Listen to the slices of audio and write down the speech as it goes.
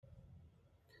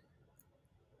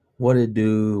What it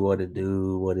do, what it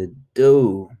do, what it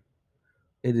do.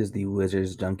 It is the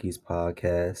Wizards Junkies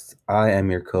podcast. I am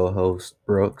your co-host,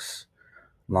 Brooks,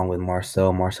 along with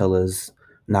Marcel. Marcel is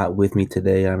not with me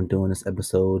today. I'm doing this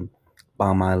episode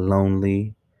by my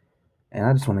lonely. And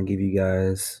I just want to give you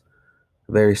guys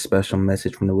a very special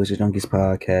message from the Wizards Junkies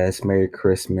podcast. Merry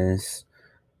Christmas,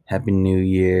 Happy New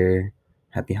Year,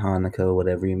 Happy Hanukkah,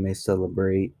 whatever you may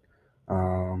celebrate.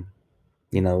 Um,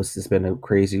 it's just been a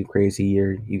crazy, crazy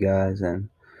year, you guys, and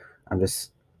I'm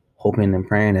just hoping and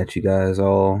praying that you guys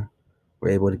all were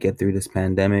able to get through this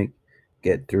pandemic,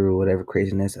 get through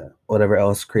whatever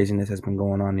else craziness has been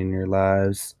going on in your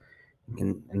lives,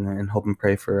 and hope and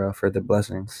pray for further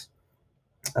blessings.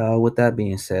 With that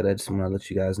being said, I just want to let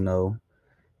you guys know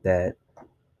that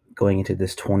going into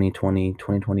this 2020-2021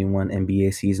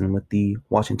 NBA season with the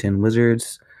Washington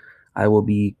Wizards, I will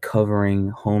be covering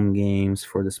home games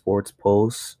for the Sports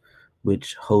Post,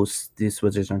 which hosts this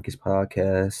Wizards Junkies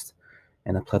podcast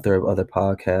and a plethora of other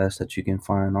podcasts that you can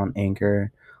find on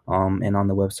Anchor and on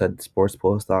the website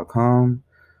sportspost.com.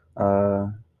 Uh,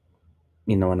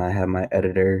 and I have my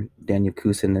editor, Daniel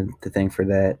Kusin, to thank for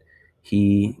that.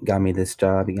 He got me this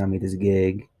job, he got me this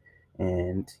gig,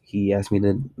 and he asked me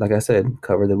to, like I said,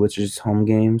 cover the Wizards home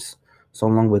games. So,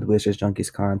 along with Wizards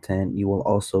Junkies content, you will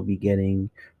also be getting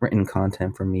written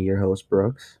content from me, your host,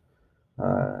 Brooks.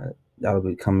 Uh, that'll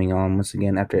be coming on once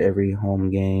again after every home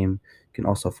game. You can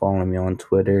also follow me on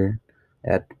Twitter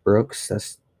at Brooks.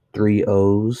 That's three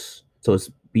O's. So it's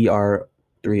BR,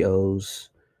 three O's,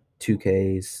 two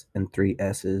K's, and three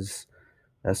S's.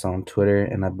 That's on Twitter.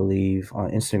 And I believe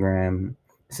on Instagram,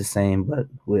 it's the same, but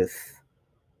with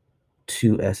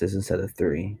two S's instead of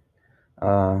three.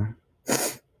 Uh,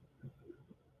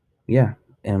 yeah.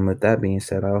 And with that being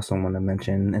said, I also want to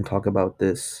mention and talk about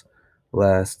this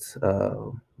last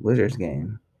Wizards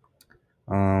game.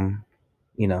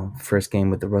 First game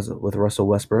with Russell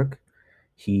Westbrook,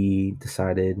 he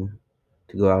decided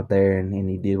to go out there and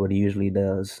he did what he usually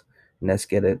does, and that's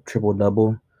get a triple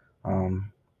double.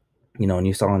 Um, and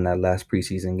you saw in that last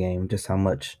preseason game just how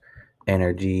much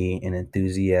energy and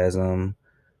enthusiasm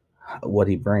what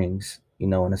he brings,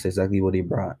 and that's exactly what he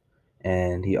brought.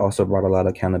 And he also brought a lot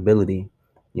of accountability.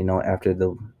 After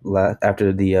the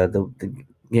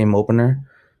game opener,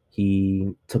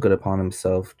 he took it upon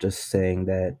himself, just saying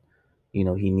that he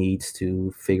needs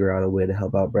to figure out a way to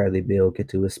help out Bradley Beal get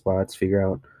to his spots, figure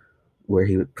out where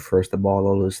he prefers the ball,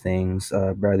 all those things.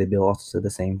 Bradley Beal also said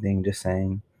the same thing, just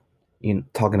saying,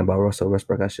 talking about Russell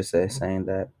Westbrook, I should say, saying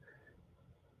that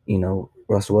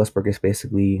Russell Westbrook is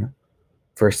basically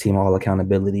first team all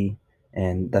accountability.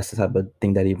 And that's the type of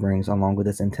thing that he brings, along with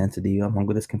his intensity, along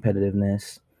with his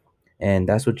competitiveness. And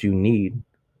that's what you need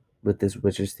with this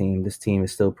Wizards team. This team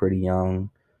is still pretty young.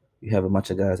 You have a bunch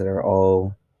of guys that are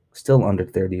all still under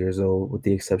 30 years old, with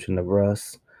the exception of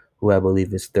Russ, who I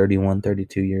believe is 31,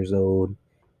 32 years old.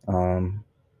 Um,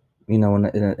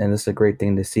 and it's a great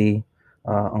thing to see.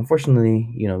 Unfortunately,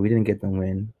 we didn't get the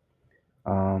win.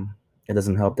 It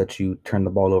doesn't help that you turn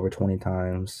the ball over 20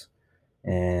 times,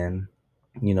 and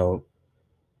you know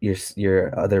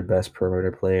your other best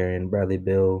perimeter player in Bradley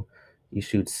Beal, he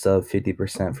shoots sub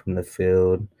 50% from the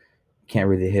field. Can't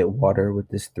really hit water with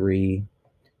this three.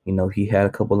 He had a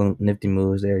couple of nifty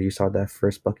moves there. You saw that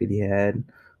first bucket he had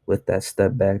with that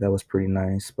step back. That was pretty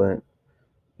nice. But,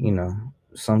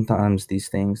 sometimes these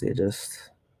things, it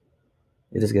just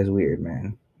gets weird,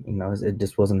 man. It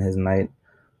just wasn't his night.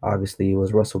 Obviously, it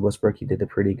was Russell Westbrook. He did a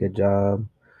pretty good job.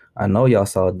 I know y'all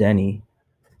saw Denny.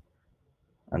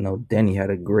 I know Denny had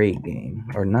a great game.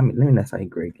 Or not, maybe that's not a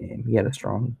great game. He had a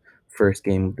strong first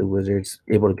game with the Wizards,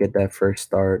 able to get that first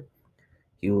start.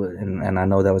 And I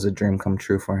know that was a dream come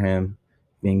true for him,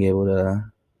 being able to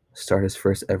start his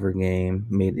first ever game,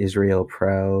 made Israel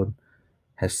proud,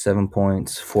 has 7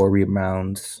 points, 4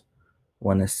 rebounds,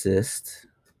 1 assist.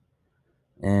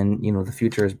 And, the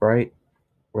future is bright.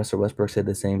 Russell Westbrook said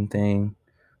the same thing.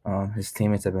 His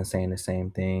teammates have been saying the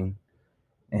same thing.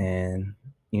 And,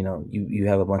 you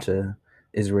have a bunch of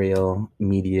Israel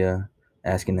media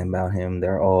asking about him.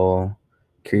 They're all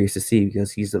curious to see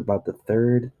because he's about the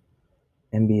third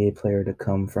NBA player to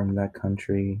come from that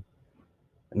country,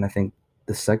 and I think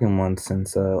the second one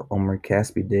since Omar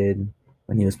Caspi did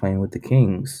when he was playing with the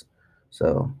Kings.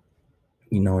 So,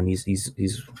 and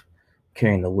he's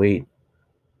carrying the weight,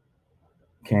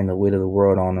 carrying the weight of the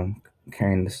world on him,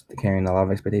 carrying a lot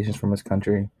of expectations from his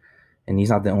country, and he's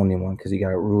not the only one because you got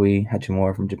Rui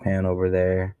Hachimura from Japan over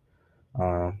there.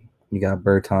 You got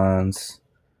Bertans.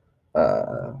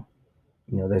 Uh,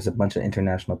 there's a bunch of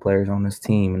international players on this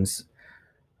team,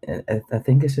 and I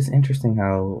think it's just interesting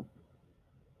how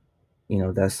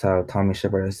that's how Tommy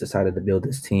Shepard has decided to build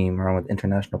his team around with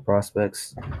international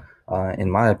prospects.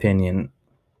 In my opinion,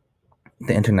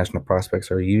 the international prospects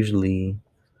are usually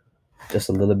just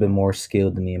a little bit more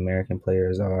skilled than the American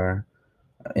players are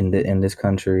in this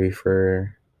country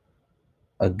for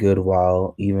a good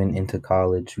while, even into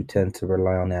college. We tend to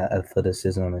rely on that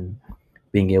athleticism and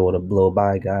being able to blow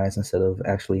by guys instead of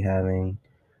actually having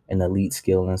an elite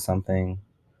skill in something.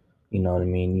 You know what I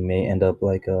mean? You may end up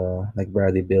like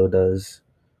Bradley Beal does,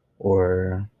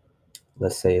 or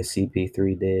let's say a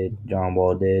CP3 did, John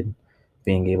Wall did,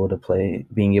 being able to play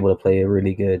a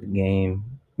really good game,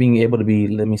 being able to be,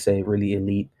 let me say, really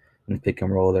elite in pick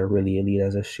and roll, or really elite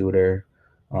as a shooter,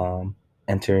 um,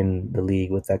 entering the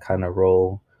league with that kind of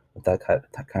role, with that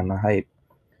kind of hype.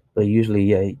 But usually,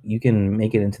 yeah, you can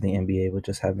make it into the NBA with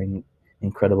just having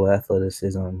incredible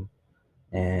athleticism,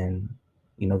 and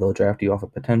they'll draft you off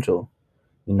of potential.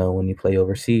 When you play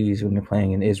overseas, when you're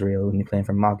playing in Israel, when you're playing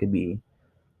for Maccabi,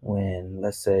 when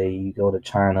let's say you go to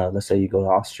China, let's say you go to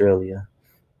Australia,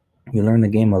 you learn the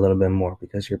game a little bit more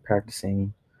because you're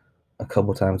practicing a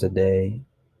couple times a day.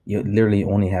 You literally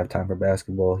only have time for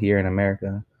basketball. Here in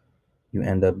America, you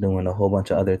end up doing a whole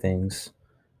bunch of other things.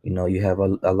 You have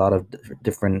a lot of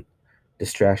different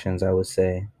distractions, I would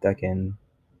say, that can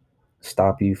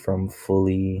stop you from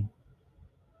fully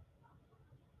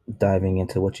diving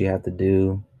into what you have to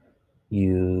do.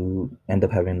 You end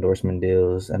up having endorsement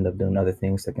deals, end up doing other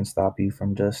things that can stop you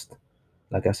from just,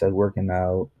 like I said, working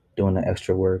out, doing the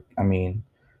extra work. I mean,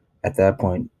 at that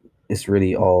point, it's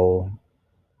really all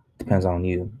depends on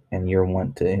you and your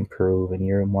want to improve and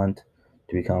your want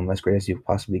to become as great as you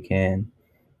possibly can.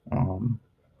 Um,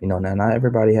 now not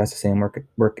everybody has the same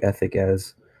work ethic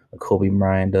as a Kobe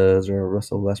Bryant does, or a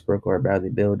Russell Westbrook, or a Bradley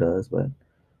Beal does, but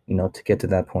to get to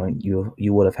that point, you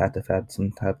would have had to have had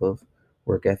some type of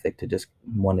work ethic to just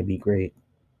want to be great.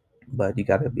 But you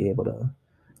got to be able to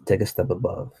take a step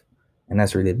above, and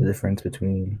that's really the difference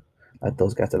between like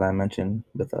those guys that I mentioned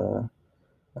with a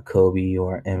Kobe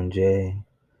or MJ,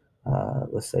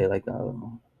 let's say like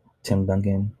Tim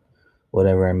Duncan,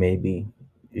 whatever it may be.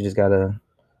 You just gotta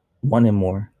want it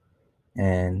more,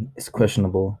 and it's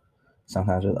questionable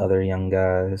sometimes with other young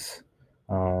guys,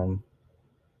 um,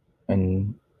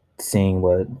 and seeing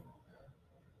what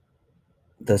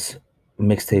this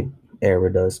mixtape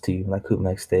era does to you, like Hoop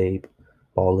Mixtape,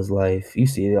 Ball is Life. You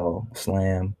see it all,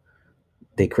 Slam.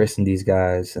 They christen these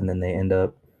guys, and then they end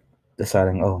up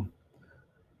deciding, oh,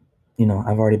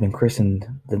 I've already been christened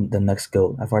the next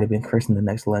GOAT. I've already been christened the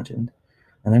next legend.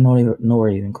 And they're not even, nowhere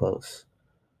even close.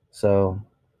 So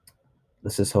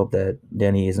let's just hope that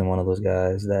Denny isn't one of those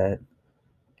guys that,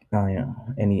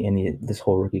 any this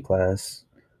whole rookie class.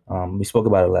 We spoke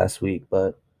about it last week,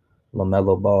 but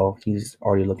LaMelo Ball, he's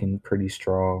already looking pretty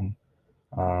strong.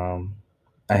 Um,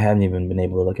 I haven't even been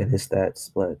able to look at his stats,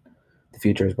 but the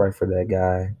future is bright for that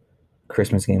guy.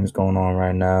 Christmas game is going on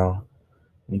right now.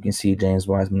 You can see James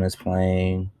Wiseman is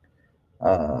playing.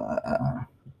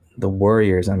 The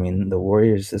Warriors, I mean, the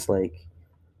Warriors is like,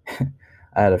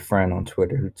 I had a friend on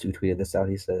Twitter who tweeted this out.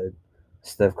 He said,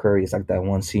 Steph Curry is like that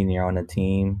one senior on the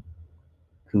team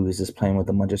who is just playing with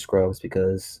a bunch of scrubs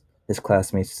because his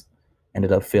classmates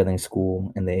ended up failing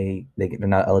school and they're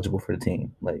not eligible for the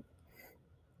team. Like,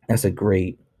 that's a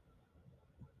great,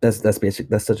 that's basic.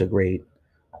 That's such a great,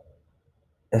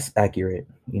 that's accurate.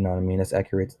 You know what I mean? That's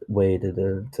accurate way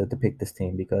to depict this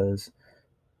team because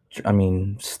I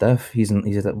mean, Steph, he's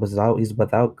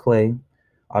without Clay.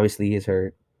 Obviously, he's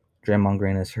hurt. Draymond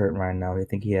Green is hurt right now. I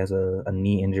think he has a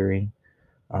knee injury.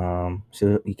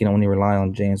 So you can only rely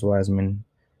on James Wiseman.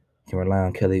 You can rely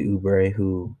on Kelly Oubre,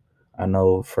 who I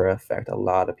know for a fact a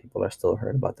lot of people are still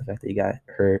hurt about the fact that he got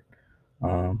hurt.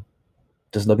 Um,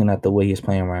 just looking at the way he's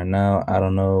playing right now, I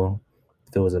don't know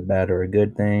if it was a bad or a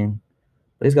good thing,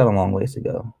 but he's got a long ways to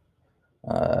go.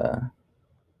 Uh,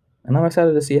 and I'm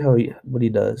excited to see what he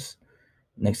does.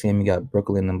 Next game, we got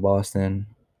Brooklyn and Boston,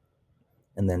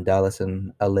 and then Dallas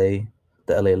and LA.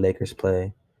 The LA Lakers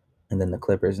play, and then the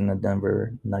Clippers and the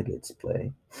Denver Nuggets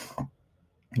play.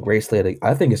 Great slate.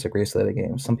 I think it's a great slate of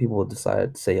games. Some people will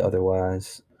decide to say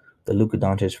otherwise. The Luka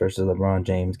Doncic versus LeBron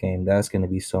James game, that's going to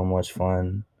be so much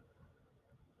fun.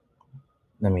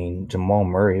 I mean, Jamal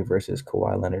Murray versus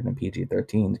Kawhi Leonard and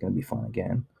PG-13 is going to be fun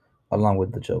again, along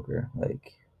with the Joker.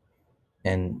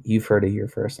 And you've heard it here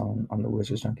first on the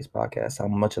Wizards Junkies podcast how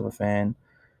much of a fan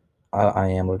I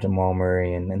am of Jamal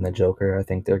Murray and the Joker. I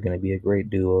think they're going to be a great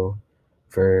duo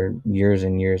for years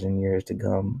and years and years to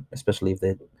come, especially if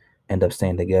they end up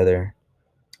staying together.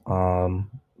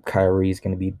 Kyrie's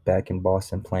going to be back in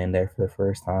Boston playing there for the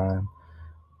first time.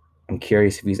 I'm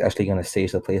curious if he's actually going to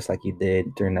stage the place like he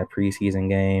did during that preseason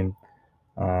game.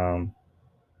 Um,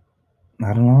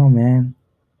 I don't know, man.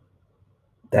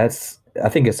 I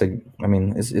think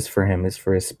it's for him. It's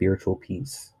for his spiritual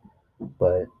peace.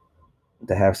 But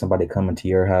to have somebody come into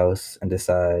your house and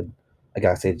decide, I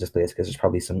gotta say this place because there's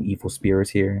probably some evil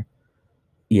spirits here.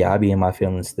 Yeah, I'd be in my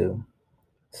feelings too.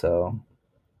 So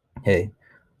hey,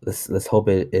 let's hope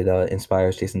it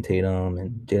inspires Jason Tatum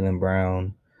and Jaylen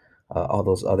Brown, all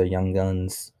those other young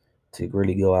guns to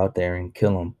really go out there and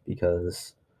kill them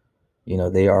because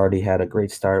they already had a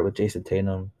great start with Jason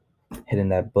Tatum hitting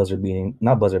that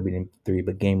not buzzer beating three,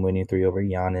 but game winning three over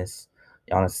Giannis.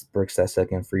 Giannis breaks that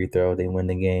second free throw. They win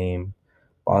the game.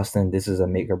 Boston, this is a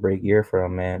make or break year for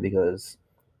them, man, because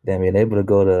they've been able to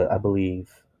go to, I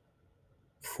believe,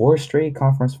 four straight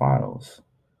conference finals.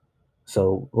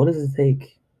 So what does it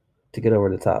take to get over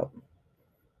the top?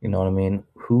 You know what I mean?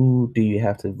 Who do you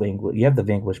have to vanquish? You have to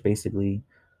vanquish basically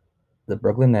the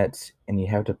Brooklyn Nets, and you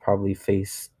have to probably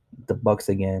face the Bucks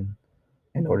again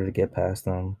in order to get past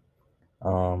them.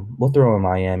 We'll throw in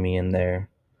Miami in there,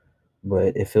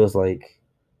 but it feels like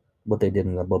what they did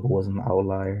in the bubble was an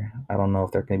outlier. I don't know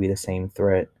if they're going to be the same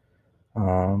threat.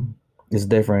 Um, it's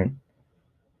different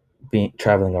being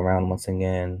traveling around once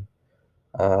again,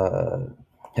 uh,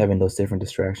 having those different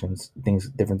distractions,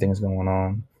 different things going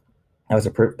on.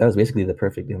 That was basically the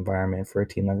perfect environment for a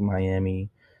team like Miami,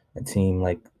 a team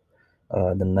like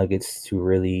the Nuggets to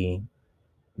really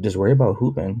just worry about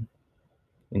hooping.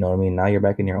 You know what I mean? Now you're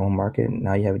back in your own market.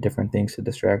 Now you have different things to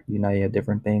distract you. Now you have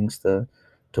different things to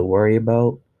worry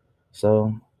about.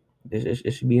 So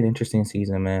it should be an interesting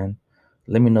season, man.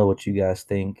 Let me know what you guys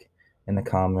think in the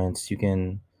comments. You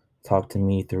can talk to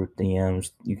me through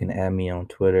DMs. You can add me on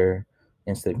Twitter,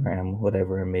 Instagram,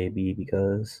 whatever it may be.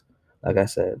 Because, like I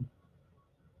said,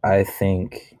 I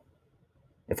think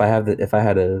if I had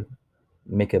to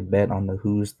make a bet on the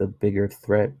who's the bigger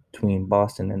threat between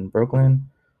Boston and Brooklyn,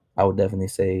 I would definitely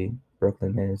say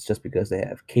Brooklyn is, just because they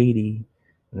have Katie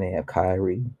and they have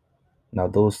Kyrie. Now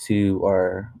those two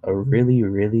are a really,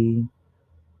 really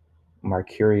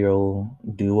mercurial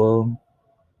duo,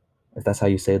 if that's how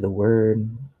you say the word,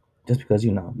 just because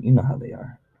you know how they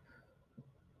are.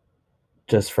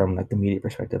 Just from like the media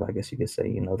perspective, I guess you could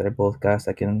say, they're both guys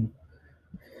that can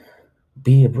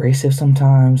be abrasive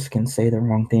sometimes, can say the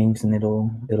wrong things and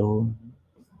it'll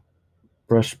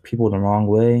brush people the wrong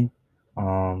way.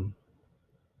 Um,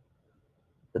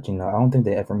 but I don't think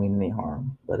they ever mean any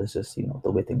harm. But it's just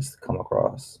the way things come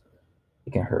across,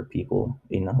 it can hurt people.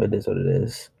 It is what it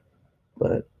is.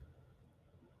 But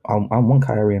I want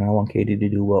Kyrie and I want KD to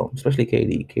do well, especially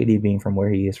KD. KD being from where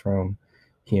he is from,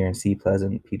 here in Sea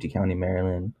Pleasant, PG County,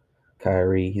 Maryland.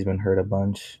 Kyrie, he's been hurt a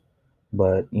bunch,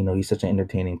 but he's such an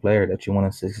entertaining player that you want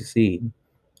us to succeed.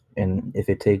 And if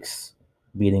it takes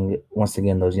beating once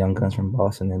again those young guns from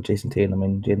Boston and Jason Tatum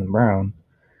and Jaylen Brown,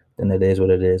 then it is what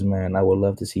it is, man. I would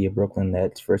love to see a Brooklyn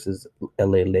Nets versus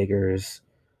LA Lakers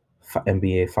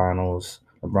NBA Finals.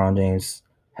 LeBron James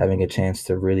having a chance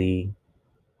to really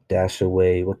dash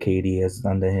away what KD has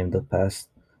done to him the past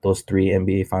those three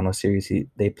NBA Final series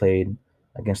they played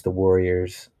against the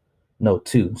Warriors. No,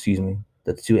 two, excuse me.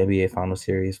 The two NBA Final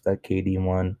series that KD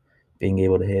won, being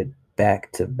able to hit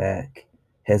back to back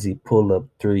he pull up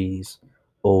threes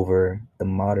over the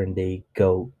modern day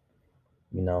GOAT.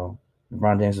 You know,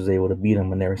 LeBron James was able to beat him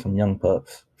when they were some young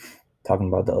pups. Talking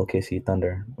about the OKC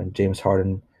Thunder when James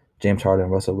Harden,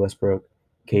 Russell Westbrook,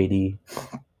 KD.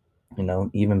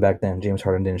 Even back then, James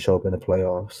Harden didn't show up in the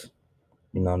playoffs.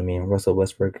 You know what I mean? Russell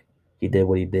Westbrook, he did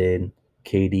what he did.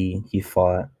 KD, he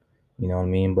fought. You know what I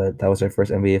mean? But that was their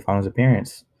first NBA Finals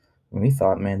appearance. And we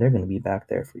thought, man, they're going to be back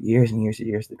there for years and years and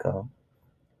years to come.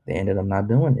 They ended up not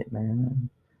doing it, man.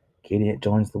 KD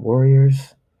joins the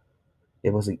Warriors.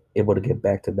 It was able to get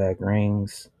back-to-back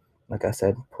rings. Like I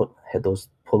said, had those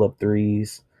pull-up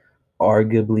threes.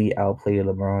 Arguably outplayed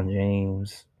LeBron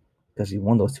James because he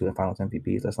won those two Finals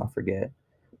MVPs. Let's not forget.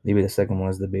 Maybe the second one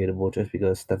is debatable just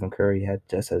because Stephen Curry had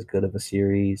just as good of a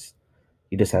series.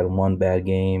 He just had one bad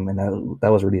game, and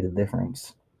that was really the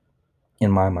difference,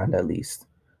 in my mind at least.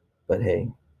 But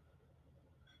hey,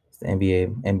 it's the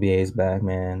NBA. NBA is back,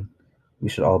 man. We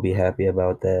should all be happy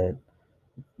about that.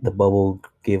 The bubble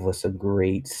gave us a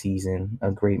great season,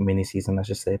 a great mini season, I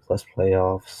should say, plus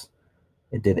playoffs.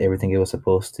 It did everything it was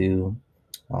supposed to.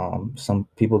 Some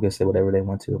people can say whatever they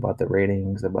want to about the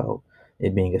ratings, about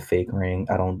it being a fake ring.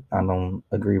 I don't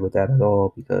agree with that at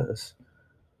all because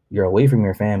you're away from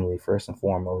your family first and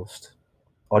foremost.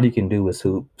 All you can do is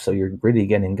hoop, so you're really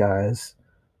getting guys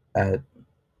at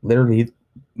literally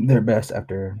their best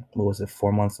after, what was it,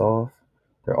 4 months off.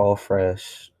 They're all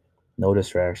fresh, no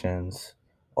distractions.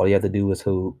 All you have to do is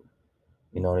hoop.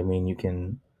 You know what I mean? You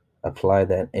can apply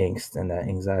that angst and that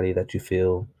anxiety that you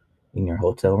feel in your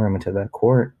hotel room into that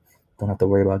court. Don't have to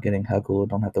worry about getting heckled.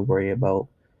 Don't have to worry about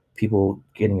people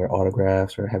getting your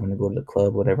autographs or having to go to the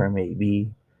club, whatever it may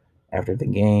be, after the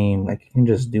game. Like, you can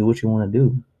just do what you want to do.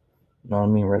 You know what I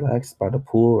mean? Relax by the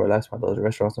pool, relax by those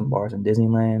restaurants and bars in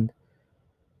Disneyland.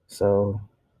 So,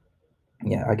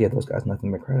 yeah, I give those guys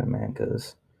nothing but credit, man,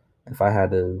 because if I had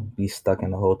to be stuck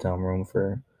in a hotel room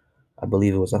for, I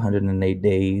believe it was 108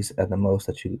 days at the most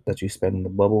that you spend in the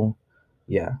bubble,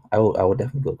 yeah, I would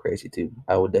definitely go crazy too.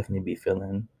 I would definitely be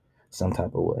feeling some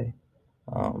type of way.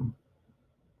 Um,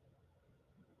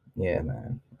 yeah,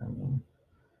 man. I mean,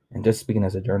 and just speaking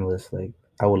as a journalist, like,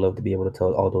 I would love to be able to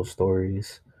tell all those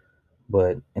stories,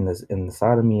 but in the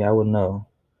side of me, I would know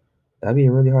that'd be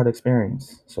a really hard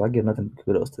experience. So I give nothing but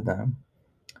kudos to them.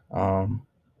 Um,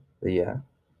 but yeah,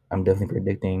 I'm definitely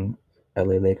predicting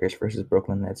LA Lakers versus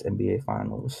Brooklyn Nets NBA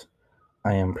Finals.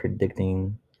 I am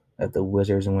predicting that the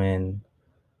Wizards win.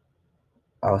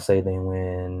 I'll say they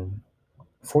win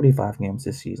 45 games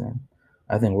this season.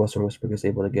 I think Russell Westbrook is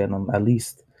able to get them at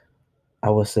least, I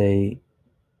would say,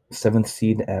 seventh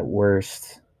seed at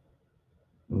worst,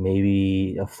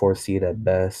 maybe a fourth seed at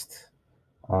best.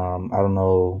 I don't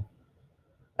know.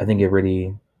 I think it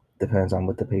really depends on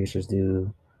what the Pacers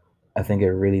do. I think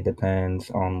it really depends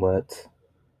on what,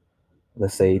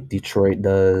 let's say, Detroit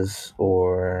does,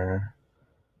 or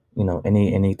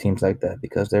any teams like that,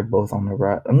 because they're both on the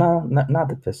right. No, not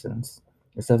the Pistons.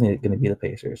 It's definitely going to be the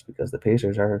Pacers, because the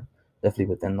Pacers are definitely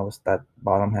within that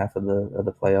bottom half of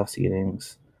the playoff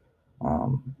seedings.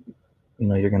 Um,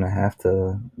 you're going to have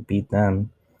to beat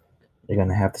them. You're going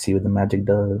to have to see what the Magic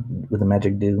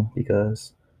do,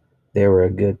 because they were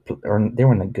they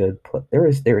were in a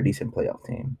they were a decent playoff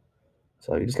team.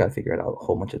 So you just got to figure out a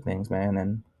whole bunch of things, man.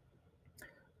 And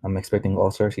I'm expecting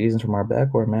all-star seasons from our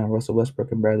backcourt, man. Russell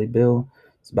Westbrook and Bradley Beal.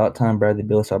 It's about time Bradley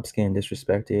Beal stops getting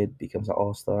disrespected, becomes an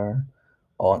all-star,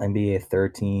 all NBA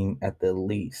third team at the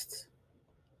least,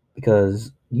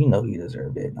 because he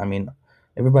deserved it. I mean,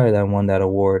 everybody that won that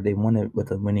award, they won it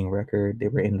with a winning record. They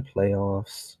were in the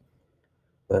playoffs.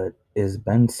 But is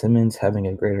Ben Simmons having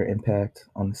a greater impact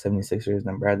on the 76ers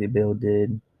than Bradley Beal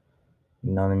did?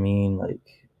 You know what I mean? Like,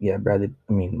 yeah,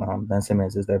 Ben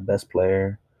Simmons is their best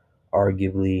player.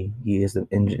 Arguably, he is the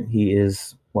engine. He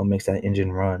is what makes that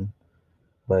engine run.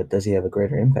 But does he have a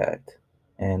greater impact?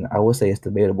 And I would say it's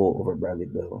debatable over Bradley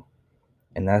Beal.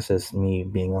 And that's just me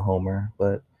being a homer.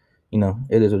 But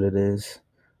it is what it is.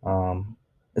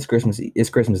 It's Christmas.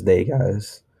 It's Christmas Day,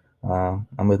 guys.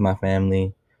 I'm with my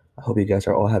family. I hope you guys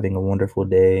are all having a wonderful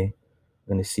day. I'm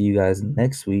going to see you guys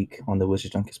next week on the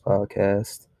Wizards Junkies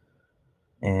podcast.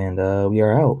 And we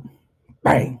are out.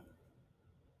 Bang.